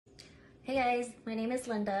Hey guys, my name is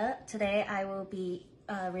Linda. Today I will be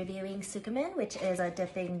reviewing tsukemen, which is a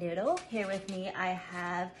dipping noodle. Here with me I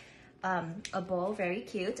have a bowl, very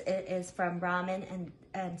cute. It is from Ramen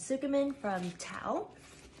and Tsukemen from Tao.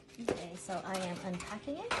 Okay, so I am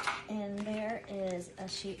unpacking it, and there is a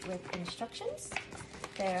sheet with instructions.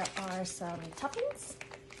 There are some toppings,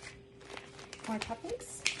 more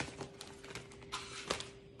toppings.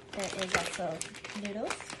 There is also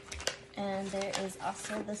noodles, and there is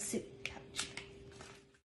also the soup.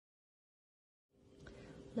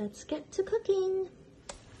 Let's get to cooking.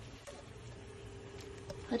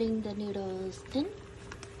 Putting the noodles in.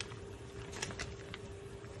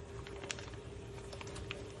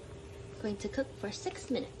 Going to cook for 6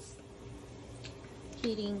 minutes.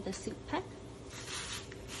 Heating the soup pack.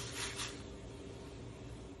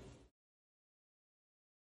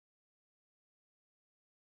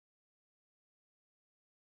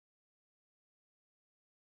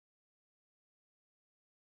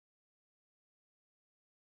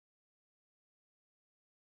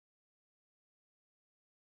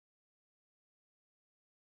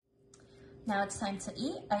 Now it's time to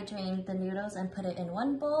eat. I drained the noodles and put it in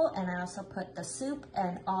one bowl, and I also put the soup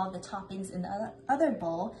and all the toppings in the other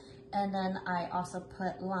bowl, and then I also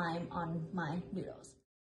put lime on my noodles.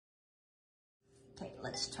 Okay,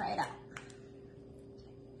 let's try it out.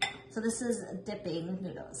 So this is dipping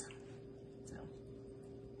noodles. So,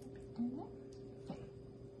 okay.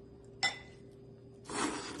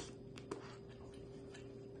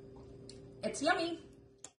 It's yummy.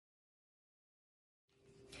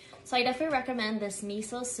 So I definitely recommend this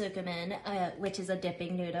miso tsukemen, which is a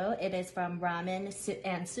dipping noodle. It is from Ramen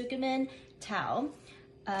and Tsukemen Tao.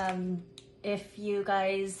 If you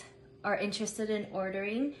guys are interested in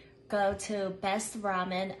ordering, go to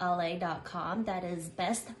bestramenla.com. That is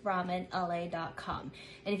bestramenla.com.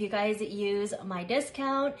 And if you guys use my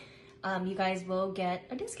discount, you guys will get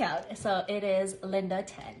a discount. So it is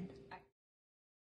Linda10.